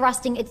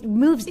self-thrusting. It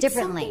moves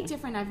differently. It's something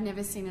different I've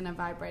never seen in a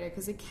vibrator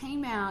because it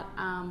came out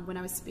when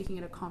I was speaking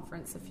at a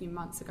conference a few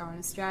months ago in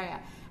Australia.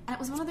 And it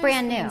was one of those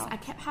brand things, new. I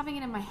kept having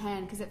it in my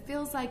hand because it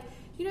feels like,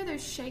 you know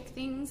those shake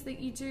things that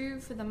you do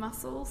for the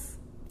muscles?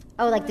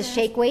 Oh, like the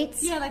shake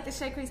weights? Yeah, like the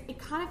shake weights. It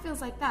kind of feels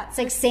like that. It's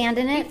like sand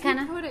in it, kind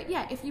of?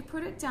 If you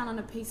put it down on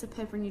a piece of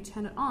paper and you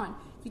turn it on,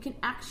 you can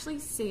actually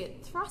see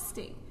it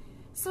thrusting.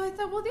 So I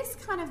thought, well, this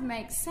kind of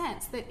makes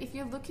sense, that if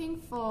you're looking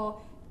for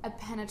a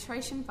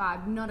penetration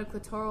vibe, not a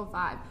clitoral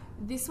vibe,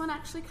 this one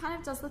actually kind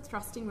of does the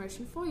thrusting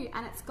motion for you,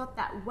 and it's got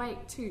that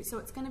weight too, so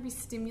it's going to be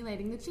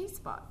stimulating the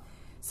G-spot.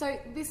 So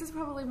this is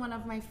probably one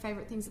of my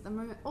favorite things at the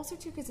moment, also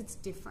too because it's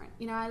different.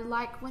 You know, I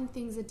like when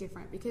things are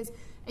different because,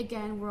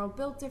 again, we're all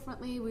built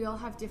differently, we all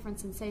have different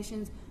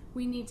sensations.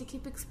 We need to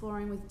keep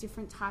exploring with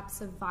different types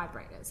of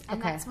vibrators.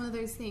 And that's one of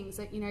those things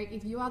that, you know,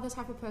 if you are the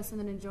type of person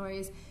that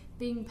enjoys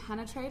being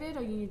penetrated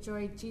or you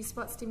enjoy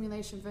G-spot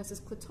stimulation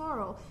versus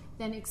clitoral,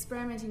 then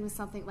experimenting with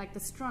something like the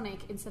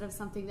Stronic instead of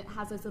something that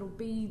has those little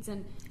beads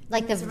and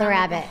like the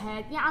rabbit.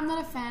 Yeah, I'm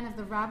not a fan of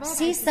the rabbit.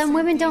 See, some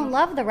women don't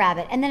love the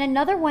rabbit. And then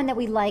another one that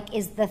we like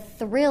is the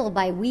Thrill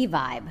by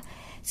WeVibe.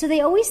 So they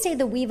always say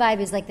the WeVibe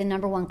is like the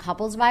 #1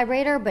 couples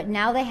vibrator, but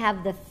now they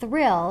have the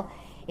Thrill.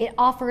 It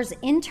offers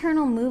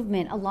internal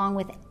movement along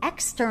with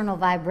external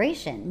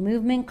vibration,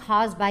 movement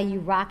caused by you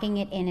rocking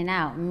it in and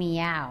out.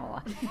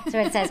 Meow. So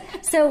it says.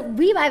 So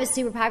WeVibe is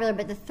super popular,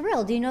 but the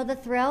Thrill, do you know the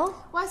Thrill?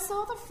 Well, I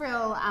saw the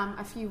Thrill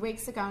a few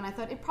weeks ago, and I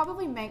thought it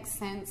probably makes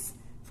sense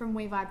from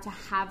WeVibe to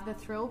have the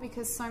Thrill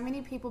because so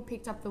many people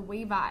picked up the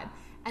WeVibe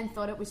and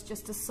thought it was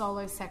just a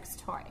solo sex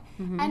toy.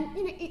 Mm-hmm. And,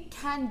 you know, it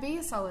can be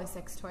a solo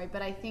sex toy,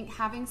 but I think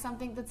having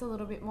something that's a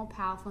little bit more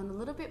powerful and a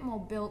little bit more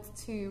built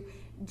to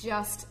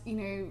just, you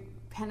know,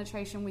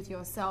 penetration with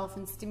yourself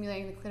and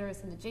stimulating the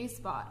clitoris and the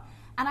G-spot.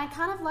 And I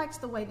kind of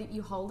liked the way that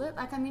you hold it.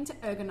 Like, I'm into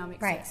ergonomic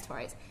sex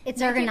toys. It's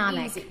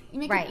ergonomic. You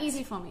make it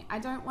easy for me. I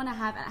don't want to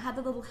have... And it had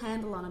the little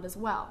handle on it as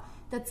well.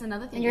 That's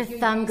another thing. And your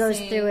thumb goes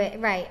through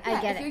it. Right,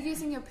 I get it. If you're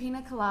using your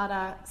pina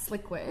colada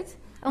sliquid...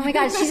 Oh my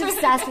God, she's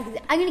obsessed with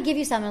it. I'm going to give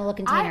you some in a little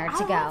container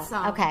to go. Want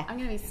some. Okay. I'm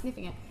going to be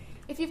sniffing it.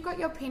 If you've got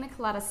your pina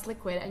colada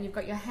sliquid and you've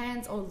got your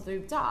hands all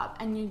lubed up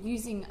and you're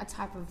using a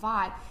type of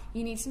vibe,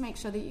 you need to make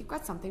sure that you've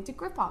got something to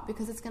grip on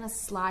because it's going to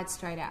slide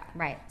straight out.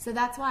 Right. So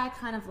that's why I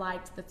kind of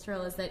liked the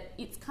Thrill, is that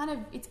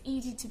it's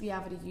easy to be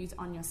able to use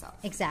on yourself.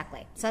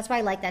 Exactly. So that's why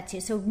I like that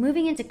too. So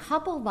moving into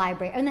couple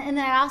vibrate, and then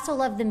I also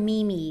love the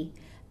Mimi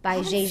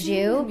by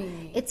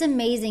Jeju. It's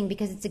amazing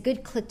because it's a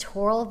good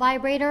clitoral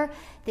vibrator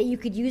that you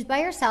could use by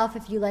yourself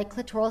if you like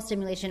clitoral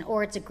stimulation,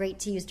 or it's a great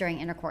to use during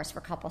intercourse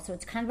for couples. So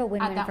it's kind of a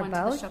win-win for both. Add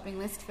that one to the shopping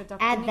list for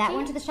Dr. Add Nikki. that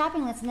one to the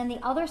shopping list. And then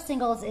the other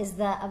singles is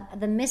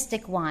the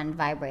Mystic Wand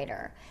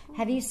vibrator.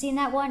 Have you seen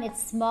that one?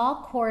 It's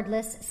small,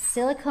 cordless,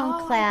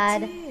 silicone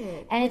clad.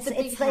 And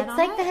it's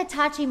like the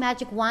Hitachi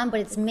Magic Wand,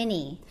 but it's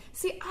mini.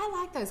 See, I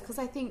like those because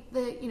I think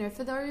that, you know,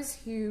 for those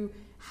who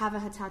have a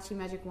Hitachi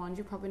Magic Wand,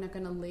 you're probably not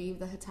going to leave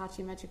the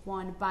Hitachi Magic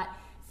Wand, but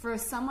for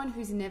someone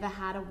who's never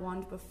had a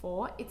wand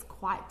before, it's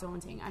quite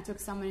daunting. I took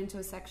someone into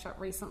a sex shop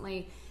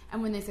recently,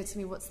 and when they said to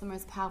me, what's the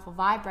most powerful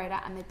vibrator,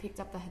 and they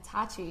picked up the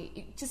Hitachi,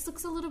 it just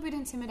looks a little bit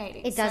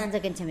intimidating. It doesn't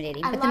look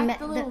intimidating. I like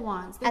the little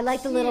ones. I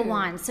like the little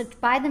ones. So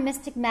buy the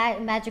Mystic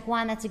Magic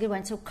Wand. That's a good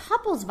one. So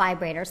couples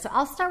vibrator. So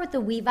I'll start with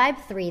the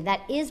WeVibe 3.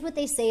 That is what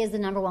they say is the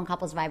 #1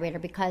 couples vibrator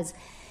because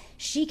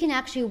she can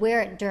actually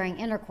wear it during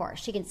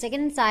intercourse. She can stick it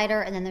inside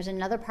her, and then there's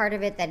another part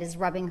of it that is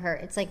rubbing her.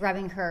 It's like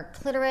rubbing her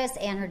clitoris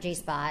and her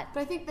G-spot.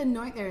 But I think the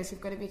note there is you've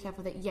got to be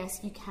careful that,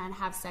 yes, you can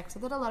have sex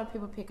with it. A lot of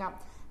people pick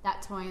up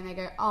that toy and they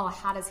go, oh,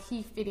 how does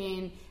he fit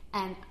in?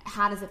 And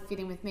how does it fit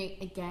in with me?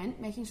 Again,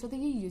 making sure that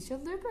you use your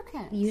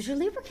lubricant. Use your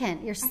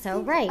lubricant. You're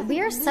so right.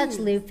 We are such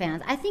lube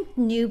fans. I think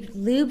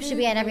lube should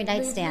be on every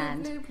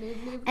nightstand.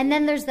 Lube. And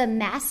then there's the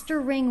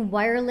Master Ring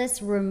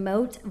wireless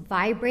remote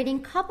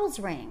vibrating couples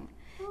ring.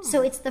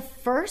 So it's the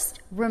first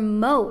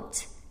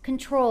remote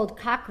controlled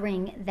cock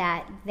ring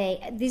that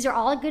these are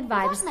all good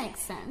vibes. That makes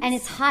sense. And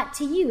it's hot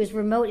to use.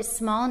 Remote is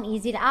small and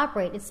easy to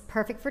operate. It's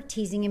perfect for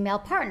teasing a male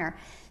partner.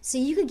 So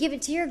you could give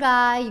it to your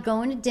guy, you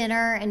go into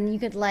dinner, and you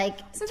could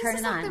turn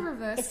it on. The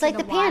reverse. It's like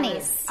the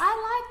panties.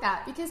 I like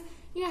that because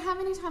how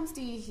many times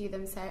do you hear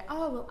them say,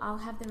 "Oh, well, I'll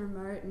have the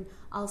remote and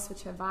I'll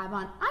switch her vibe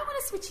on." I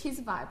want to switch his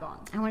vibe on.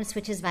 I want to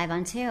switch his vibe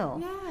on too.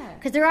 Yeah.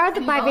 Because there are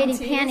the vibrating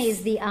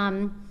volunteers?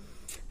 panties.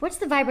 What's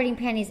the vibrating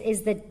panties?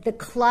 Is the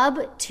Club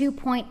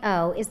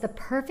 2.0 is the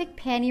perfect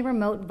panty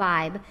remote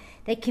vibe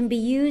that can be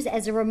used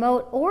as a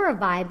remote or a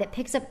vibe that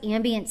picks up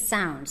ambient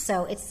sound.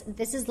 So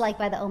this is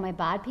by the Oh My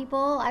Bod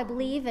people, I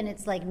believe, and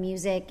it's like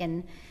music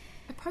and.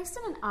 I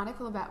posted an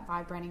article about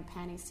vibrating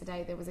panties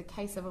today. There was a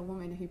case of a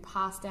woman who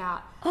passed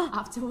out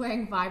after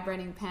wearing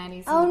vibrating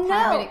panties. And the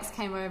paramedics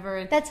came over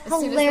and that's as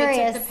soon hilarious.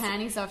 as they took the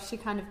panties off, she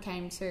kind of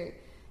came to.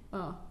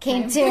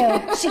 Came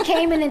too. She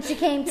came and then she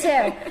came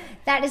too.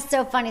 That is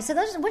so funny. So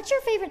what's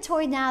your favorite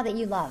toy now that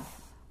you love?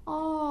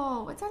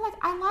 Oh, what's I like?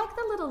 I like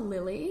the little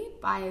Lily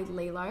by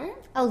Lilo.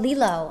 Oh,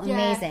 Lilo. Yeah.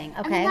 Amazing.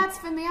 Okay. I mean,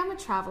 for me, I'm a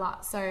traveler.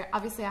 So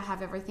obviously I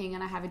have everything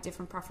and I have a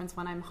different preference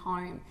when I'm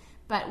home.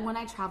 But when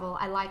I travel,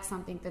 I like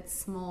something that's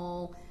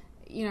small.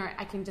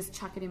 I can just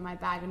chuck it in my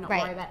bag and not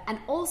worry about it. And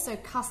also,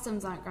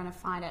 customs aren't going to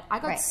find it. I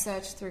got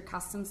searched through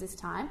customs this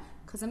time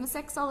because I'm a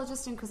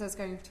sexologist and because I was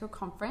going to a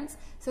conference.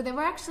 So they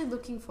were actually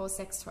looking for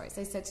sex toys.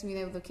 They said to me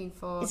they were looking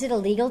for... Is it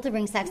illegal to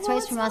bring sex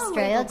toys from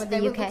Australia to the UK?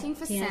 They were looking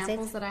for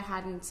samples that I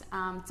hadn't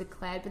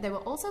declared. But they were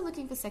also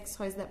looking for sex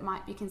toys that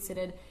might be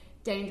considered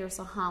dangerous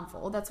or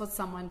harmful. That's what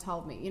someone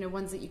told me.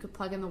 Ones that you could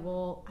plug in the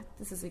wall.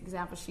 This is an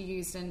example she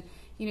used and...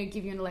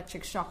 give you an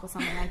electric shock or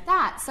something like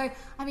that. So,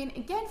 I mean,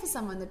 again, for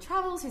someone that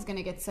travels, who's going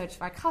to get searched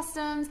by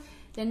customs,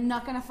 they're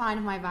not going to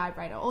find my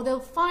vibrator. Or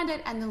they'll find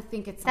it and they'll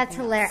think it's something That's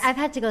hilarious. else. I've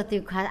had to go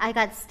through... I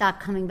got stuck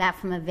coming back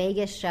from a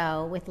Vegas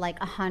show with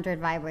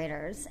 100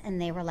 vibrators,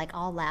 and they were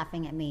all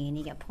laughing at me, and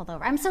you get pulled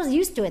over. I'm so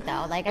used to it,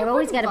 though. I've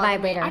always got a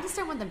vibrator. I just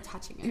don't want them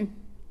touching it.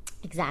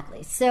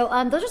 Exactly. So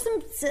those are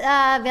some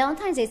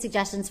Valentine's Day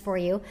suggestions for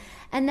you.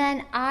 And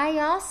then I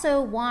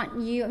also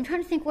want you... I'm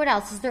trying to think what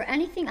else. Is there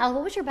anything else?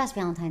 What was your best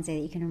Valentine's Day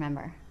that you can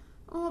remember?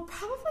 Oh,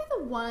 probably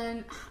the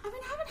one... I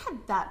mean, I haven't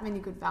had that many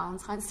good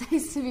Valentine's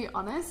Days, to be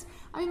honest.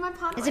 I mean, my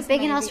partner... Is it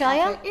big in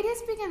Australia? It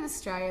is big in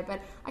Australia,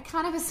 but I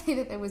can't ever say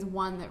that there was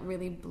one that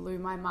really blew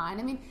my mind.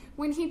 I mean,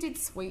 when he did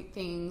sweet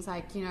things,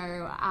 like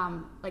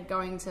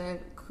going to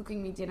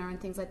cooking me dinner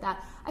and things like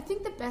that, I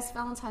think the best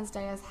Valentine's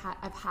Day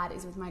I've had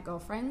is with my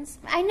girlfriends.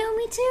 I know,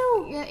 me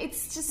too. Yeah,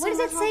 it's just what so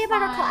does it much say more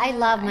about fun. I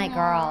love my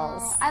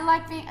girls. I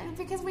like being...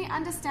 Because we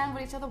understand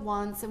what each other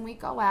wants, and we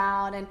go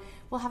out, and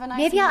we'll have a nice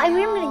Maybe meal. I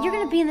remember you're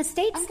going to be in the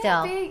States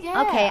still.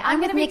 Okay, I'm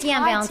with Nikki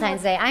on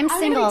Valentine's Day. I'm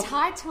single. I'm going to be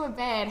tied to a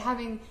bed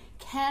having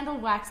candle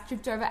wax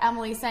dripped over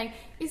Emily saying,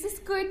 "Is this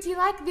good? Do you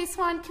like this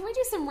one? Can we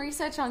do some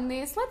research on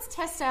this? Let's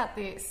test out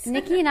this."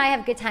 Nikki and I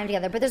have a good time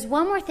together. But there's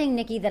one more thing,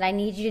 Nikki, that I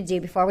need you to do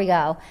before we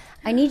go.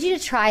 I need you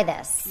to try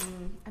this.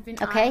 I've been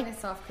eyeing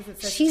this off because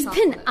it says She's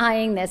chocolate. been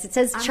eyeing this. It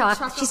says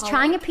chocolate. She's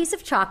trying a piece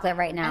of chocolate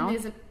right now. And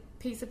there's a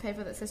piece of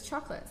paper that says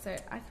chocolate, so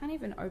I can't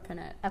even open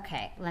it.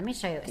 Okay, let me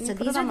show you. Can so you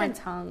put these it on are my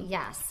tongue?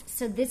 Yes.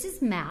 So this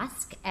is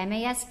Mask,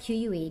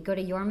 MASQUE. Go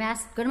to your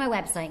Mask. Go to my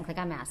website and click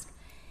on Mask.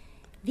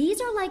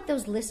 These are like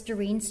those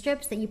Listerine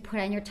strips that you put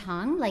on your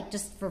tongue,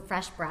 just for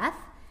fresh breath.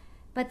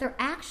 But they're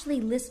actually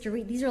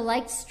Listerine. These are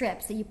like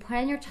strips that you put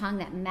on your tongue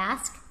that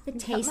mask the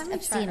taste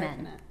of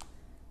semen.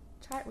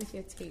 Try it with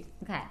your teeth.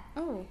 Okay.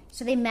 Oh.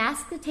 So they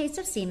mask the taste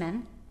of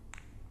semen.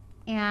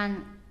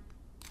 And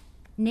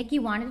Nikki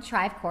wanted to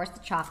try, of course, the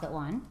chocolate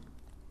one.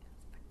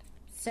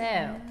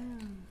 So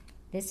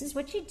this is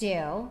what you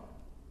do.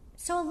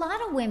 So a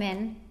lot of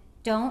women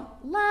don't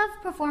love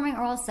performing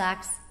oral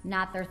sex,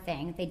 not their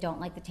thing. They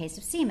don't like the taste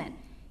of semen.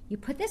 You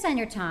put this on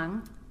your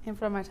tongue. And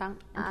put on my tongue.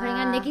 I'm putting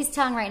on Nikki's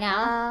tongue right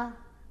now.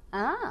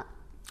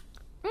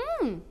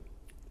 Can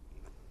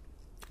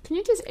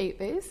you just eat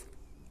these?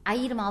 I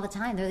eat them all the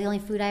time. They're the only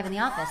food I have in the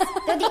office.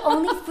 They're the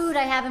only food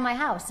I have in my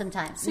house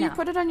sometimes. So you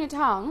put it on your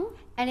tongue?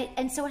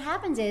 And so what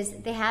happens is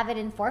they have it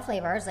in 4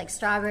 flavors, like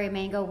strawberry,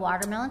 mango,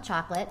 watermelon,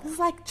 chocolate. This is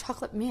like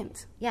chocolate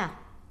mint. Yeah.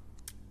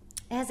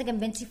 It has like a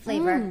minty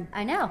flavor.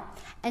 I know.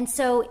 And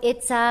so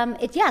it's go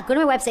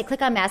to my website,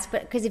 click on Mask,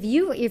 because if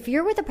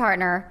you're with a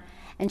partner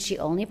and she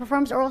only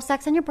performs oral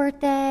sex on your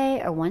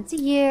birthday or once a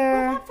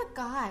year. What about for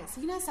guys?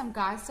 Some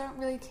guys don't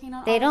really keen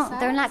on oral sex.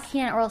 They're not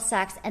keen on oral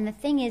sex. And the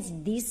thing is,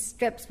 these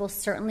strips will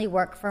certainly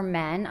work for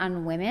men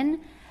on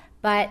women,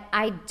 but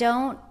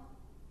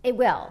it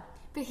will.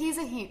 But here's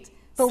a hint.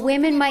 But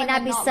women might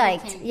not be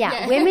psyched.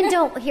 Yeah. Women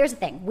don't, here's the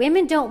thing.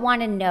 Women don't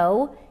want to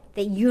know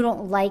that you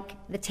don't like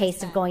the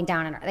taste of going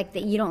down on her, like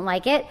that you don't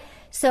like it.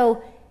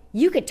 So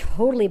you could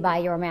totally buy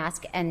your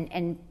mask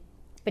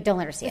but don't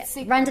let her see it.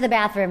 Secret. Run to the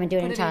bathroom and do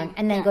it in your tongue,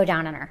 and then go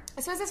down on her.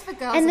 I suppose it's for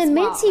girls. And the as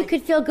minty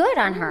could feel good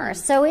on her,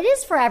 so it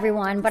is for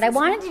everyone. But I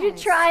wanted you to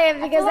try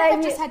it because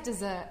I just had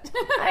dessert.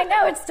 I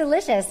know it's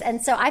delicious,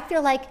 and so I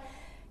feel like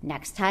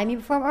next time you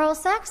perform oral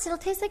sex, it'll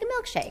taste like a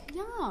milkshake.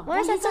 Yeah.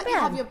 Why is that so You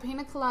bad? have your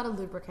pina colada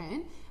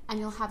lubricant, and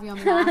you'll have your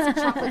nice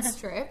chocolate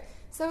strip.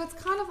 So it's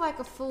kind of like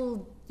a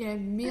full,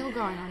 meal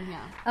going on here.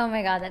 Oh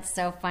my God, that's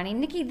so funny.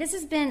 Nikki, this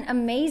has been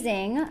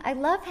amazing. I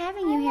love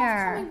having you here.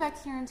 I love coming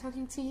back here and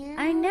talking to you.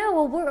 I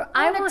know. Well,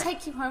 I want to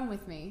take you home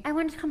with me. I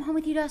want to come home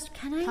with you to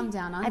Australia. Can I? Come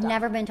down under. I've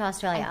never been to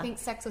Australia. I think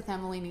Sex with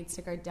Emily needs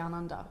to go down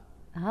under.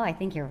 Oh, I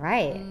think you're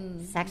right.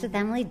 Sex with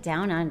Emily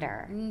Down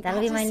Under. That'll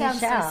be my new show.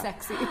 Sounds so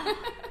sexy.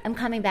 I'm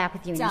coming back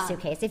with you in your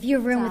suitcase. If you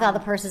have room with all the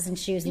purses and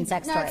shoes and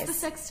sex toys. No, it's the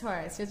sex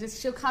toys.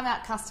 She'll come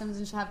out customs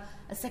and she'll have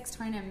a sex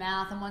toy in her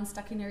mouth and one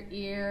stuck in her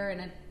ear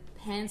and her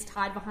hands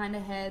tied behind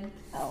her head.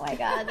 Oh my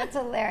God, that's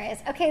hilarious.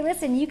 Okay,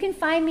 listen, you can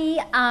find me.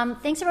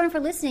 Thanks everyone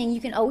for listening.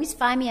 You can always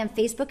find me on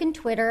Facebook and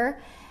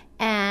Twitter.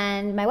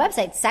 And my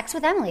website, Sex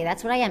with Emily.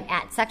 That's what I am,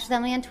 at Sex with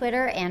Emily on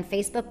Twitter and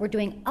Facebook. We're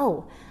doing,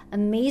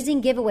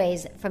 amazing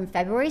giveaways from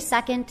February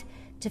 2nd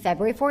to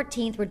February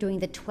 14th. We're doing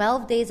the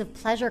 12 Days of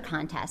Pleasure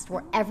contest,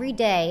 where every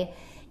day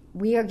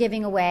we are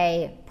giving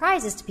away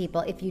prizes to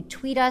people. If you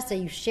tweet us or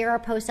you share our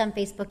posts on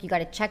Facebook, you got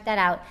to check that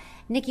out.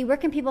 Nikki, where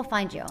can people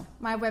find you?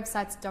 My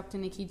website's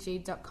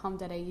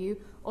drnikkig.com.au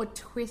or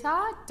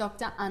Twitter,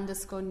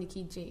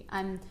 Dr_Nikki G.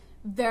 I'm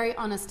very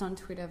honest on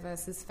Twitter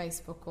versus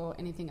Facebook or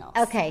anything else.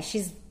 Okay,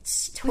 she's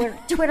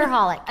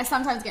Twitterholic. I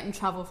sometimes get in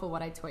trouble for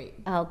what I tweet.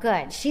 Oh,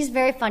 good. She's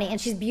very funny and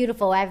she's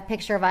beautiful. I have a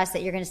picture of us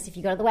that you're going to see if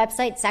you go to the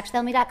website,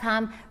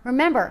 sexwithemily.com.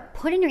 Remember,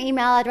 put in your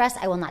email address.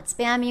 I will not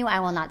spam you. I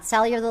will not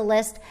sell you the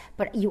list,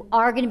 but you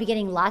are going to be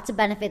getting lots of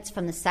benefits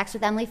from the Sex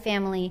with Emily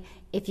family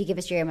if you give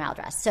us your email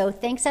address. So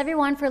thanks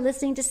everyone for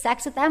listening to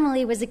Sex with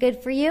Emily. Was it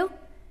good for you?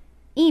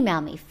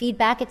 Email me,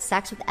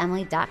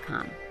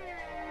 feedback@sexwithemily.com.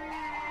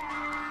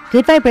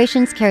 Good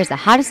Vibrations carries the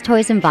hottest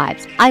toys and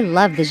vibes. I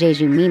love the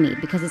Jeju Mimi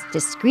because it's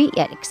discreet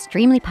yet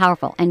extremely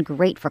powerful and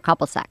great for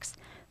couple sex.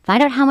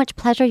 Find out how much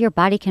pleasure your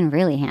body can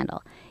really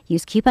handle.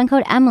 Use coupon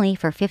code Emily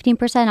for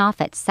 15% off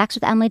at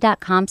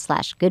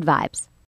sexwithemily.com/goodvibes.